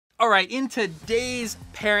All right, in today's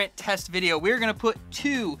parent test video, we're gonna put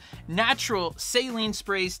 2 natural saline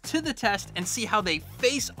sprays to the test and see how they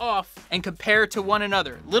face off and compare to one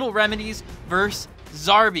another. Little Remedies versus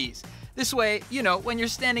Zarbees. This way, you know, when you're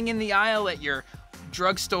standing in the aisle at your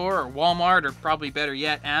drugstore or Walmart, or probably better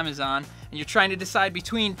yet, Amazon, and you're trying to decide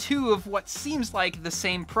between 2 of what seems like the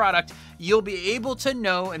same product, you'll be able to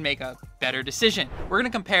know and make a better decision. We're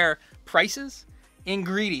gonna compare prices,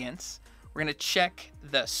 ingredients, we're gonna check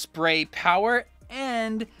the spray power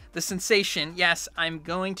and the sensation. Yes, I'm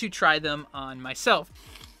going to try them on myself.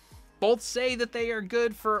 Both say that they are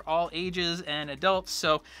good for all ages and adults,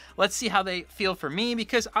 so let's see how they feel for me,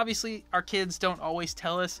 because obviously our kids don't always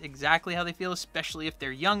tell us exactly how they feel, especially if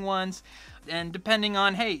they're young ones. And depending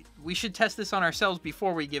on, hey, we should test this on ourselves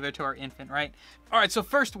before we give it to our infant, right? All right, so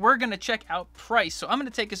first we're gonna check out price. So I'm gonna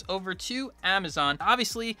take us over to Amazon.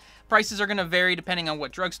 Obviously, prices are gonna vary depending on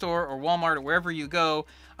what drugstore or Walmart or wherever you go,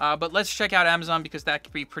 but let's check out Amazon because that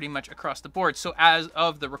could be pretty much across the board. So as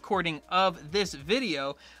of the recording of this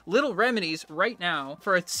video, Little Remedies right now,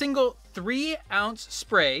 for a single 3-ounce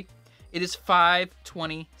spray, it is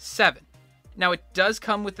 $5.27. Now it does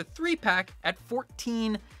come with a 3-pack at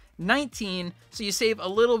 $14.19, so you save a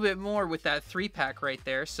little bit more with that 3-pack right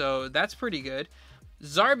there, so that's pretty good.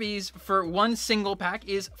 Zarbee's for one single pack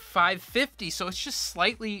is $5.50, so it's just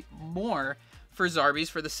slightly more for Zarbee's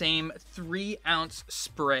for the same 3-ounce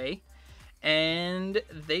spray, and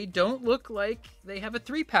they don't look like they have a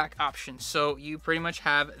 3-pack option, so you pretty much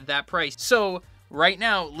have that price. So right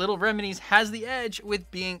now, Little Remedies has the edge with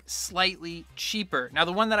being slightly cheaper. Now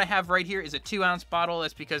the one that I have right here is a 2-ounce bottle.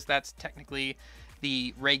 That's because that's technically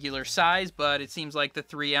the regular size, but it seems like the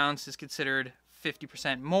 3-ounce is considered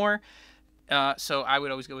 50% more. So I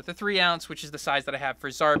would always go with the 3-ounce, which is the size that I have for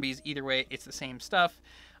Zarbee's. Either way, it's the same stuff.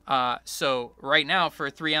 So right now for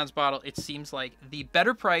a 3-ounce bottle, it seems like the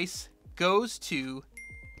better price goes to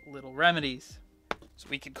Little Remedies. So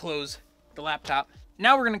we could close the laptop.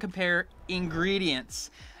 Now we're gonna compare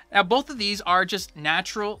ingredients. Now both of these are just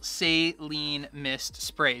natural saline mist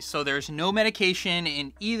sprays. So there's no medication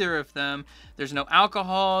in either of them. There's no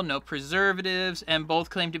alcohol, no preservatives, and both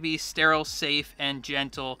claim to be sterile, safe, and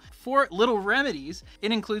gentle. For Little Remedies,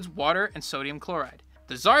 it includes water and sodium chloride.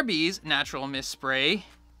 The Zarbee's natural mist spray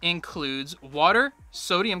includes water,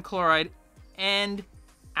 sodium chloride, and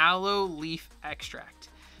aloe leaf extract.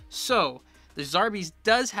 So the Zarbee's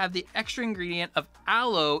does have the extra ingredient of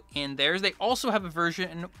aloe in theirs. They also have a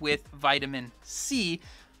version with vitamin C,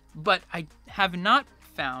 but I have not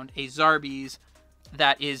found a Zarbee's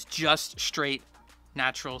that is just straight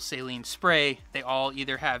natural saline spray. They all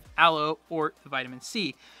either have aloe or vitamin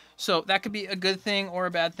C. So that could be a good thing or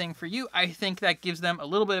a bad thing for you. I think that gives them a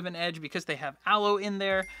little bit of an edge because they have aloe in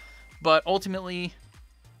there, but ultimately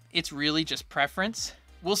it's really just preference.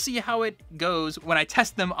 We'll see how it goes when I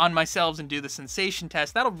test them on myself and do the sensation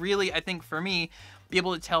test. That'll really, I think for me, be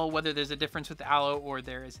able to tell whether there's a difference with the aloe or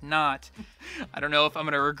there is not. I don't know if I'm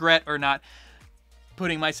gonna regret or not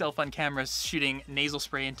putting myself on camera shooting nasal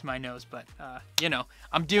spray into my nose, but you know,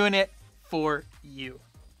 I'm doing it for you.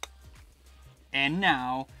 And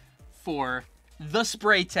now for the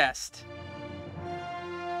spray test.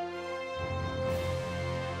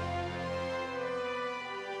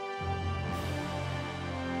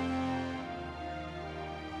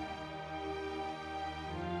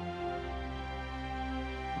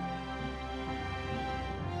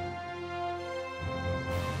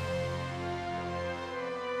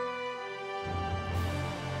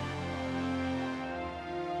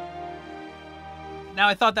 Now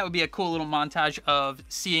I thought that would be a cool little montage of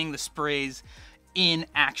seeing the sprays in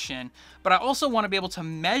action, but I also want to be able to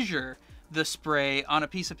measure the spray on a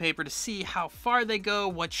piece of paper to see how far they go,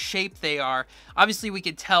 what shape they are. Obviously we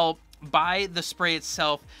could tell by the spray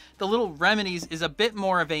itself, the Little Remedies is a bit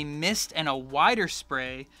more of a mist and a wider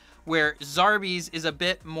spray, where Zarbee's is a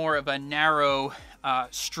bit more of a narrow,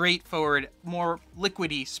 straightforward, more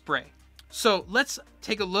liquidy spray. So let's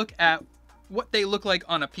take a look at what they look like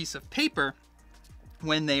on a piece of paper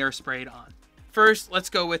when they are sprayed on. First, let's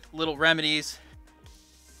go with Little Remedies.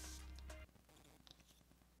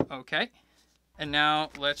 Okay, and now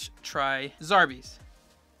let's try Zarbee's.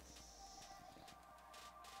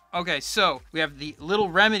 Okay, so we have the Little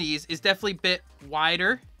Remedies is definitely a bit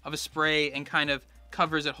wider of a spray and kind of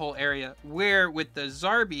covers a whole area, where with the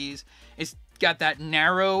Zarbee's, it's got that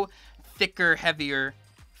narrow, thicker, heavier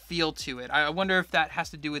feel to it. I wonder if that has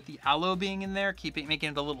to do with the aloe being in there, making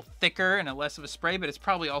it a little thicker and a less of a spray, but it's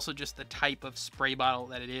probably also just the type of spray bottle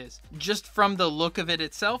that it is. Just from the look of it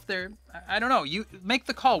itself, I don't know, you make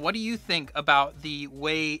the call. What do you think about the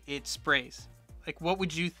way it sprays? Like, what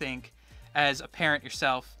would you think as a parent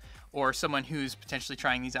yourself or someone who's potentially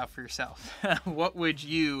trying these out for yourself. What would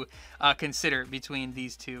you consider between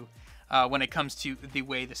these two when it comes to the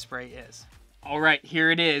way the spray is? All right,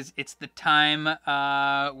 here it is. It's the time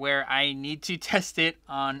where I need to test it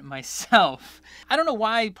on myself. I don't know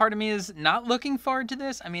why part of me is not looking forward to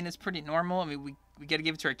this. I mean, it's pretty normal. I mean, we got to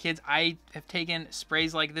give it to our kids. I have taken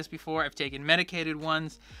sprays like this before. I've taken medicated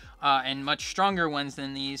ones and much stronger ones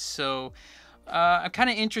than these. So I'm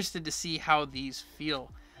kind of interested to see how these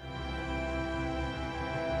feel.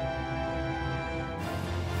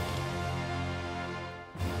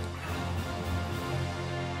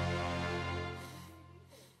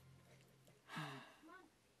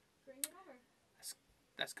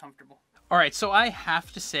 That's comfortable. All right, so I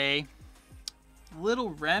have to say,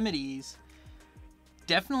 Little Remedies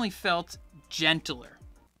definitely felt gentler.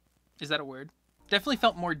 Is that a word? Definitely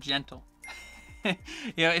felt more gentle. You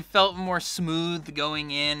know, it felt more smooth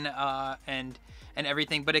going in and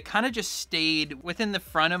everything, but it kind of just stayed within the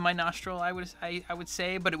front of my nostril, I would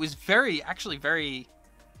say. But it was actually very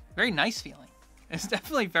nice feeling. It's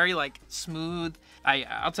definitely very like smooth.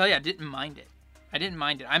 I'll tell you, I didn't mind it. I didn't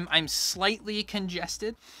mind it. I'm slightly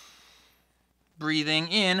congested. Breathing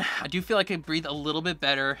in, I do feel like I breathe a little bit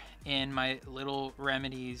better in my Little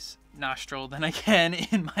Remedies nostril than I can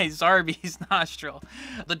in my Zarbee's nostril.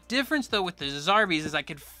 The difference though with the Zarbee's is I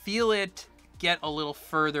could feel it get a little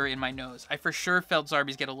further in my nose. I for sure felt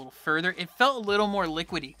Zarbee's get a little further. It felt a little more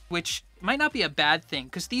liquidy, which might not be a bad thing,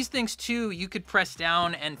 because these things too, you could press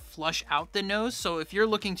down and flush out the nose. So if you're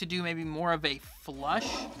looking to do maybe more of a flush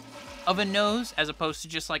of a nose as opposed to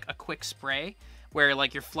just like a quick spray where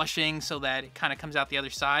like you're flushing so that it kind of comes out the other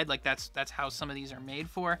side, like that's how some of these are made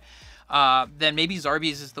for, then maybe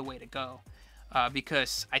Zarbee's is the way to go,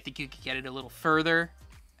 because I think you could get it a little further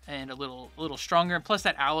and a little stronger. And plus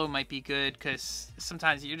that aloe might be good, because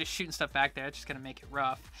sometimes you're just shooting stuff back there, it's just gonna make it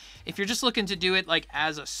rough. If you're just looking to do it like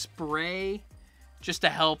as a spray just to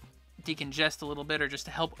help decongest a little bit, or just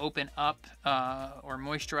to help open up or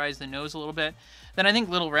moisturize the nose a little bit, then I think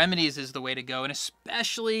Little Remedies is the way to go. And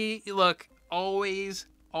especially, look, always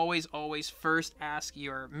first ask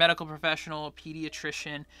your medical professional,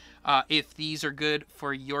 pediatrician, if these are good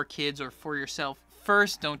for your kids or for yourself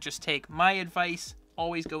first. Don't just take my advice.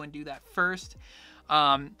 Always go and do that first.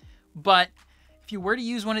 But if you were to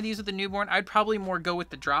use one of these with a newborn, I'd probably more go with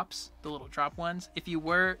the drops, the little drop ones. If you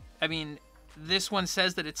were, I mean, this one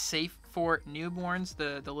says that it's safe for newborns,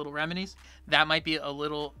 the Little Remedies. That might be a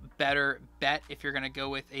little better bet if you're going to go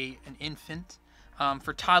with an infant.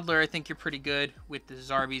 For toddler, I think you're pretty good with the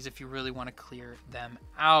Zarbee's if you really want to clear them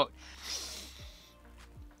out.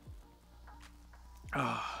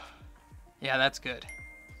 Oh, yeah, that's good.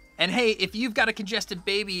 And hey, if you've got a congested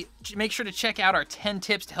baby, make sure to check out our 10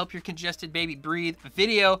 tips to help your congested baby breathe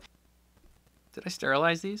video. Did I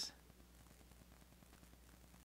sterilize these?